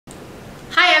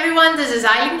everyone, this is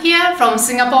Eileen here from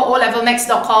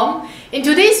SingaporeOlevelMaths.com. In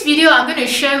today's video, I'm going to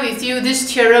share with you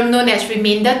this theorem known as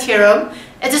remainder theorem.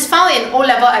 It is found in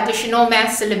O-Level Additional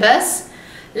Maths syllabus.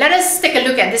 Let us take a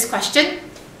look at this question.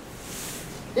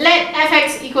 Let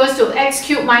fx equals to x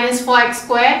cubed minus 4x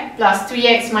squared plus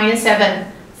 3x minus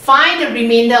 7. Find the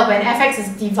remainder when fx is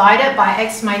divided by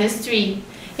x minus 3.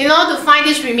 In order to find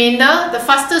this remainder, the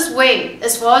fastest way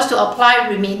is for us to apply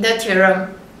remainder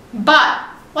theorem. But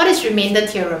what is remainder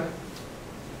theorem?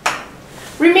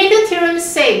 Remainder theorem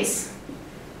says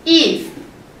if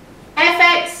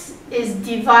fx is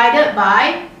divided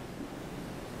by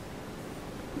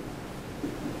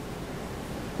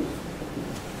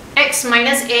x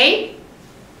minus a,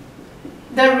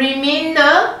 the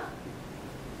remainder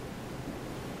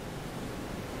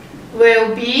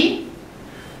will be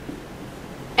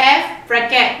f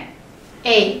bracket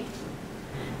a.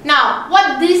 Now,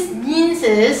 what this means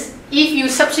is, if you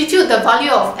substitute the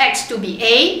value of x to be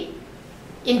a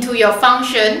into your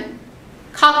function,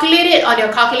 calculate it on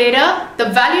your calculator, the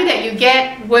value that you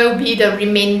get will be the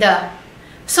remainder.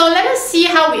 So let us see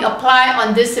how we apply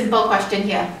on this simple question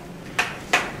here.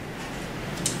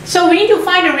 So we need to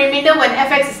find the remainder when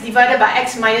fx is divided by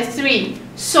x minus 3.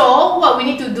 So what we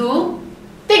need to do,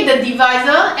 take the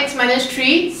divisor, x minus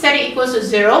 3, set it equals to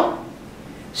 0,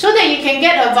 so that you can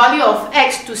get a value of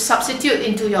x to substitute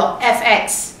into your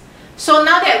fx. So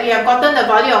now that we have gotten the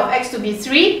value of x to be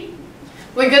 3,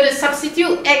 we're going to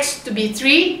substitute x to be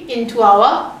 3 into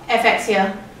our fx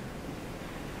here.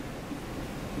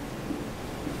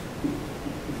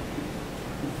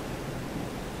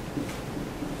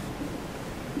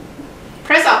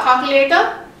 Press our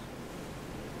calculator,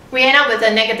 we end up with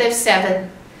a negative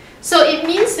 7. So it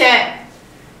means that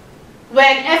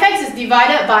when fx is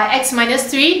divided by x minus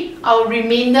 3, our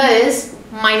remainder is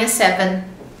minus 7.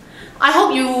 I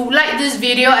hope you like this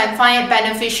video and find it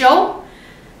beneficial.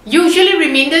 Usually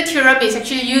remainder theorem is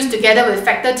actually used together with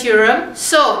factor theorem.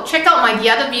 So check out the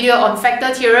other video on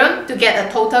factor theorem to get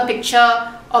a total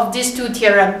picture of these two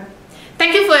theorems.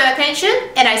 Thank you for your attention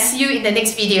and I see you in the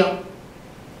next video.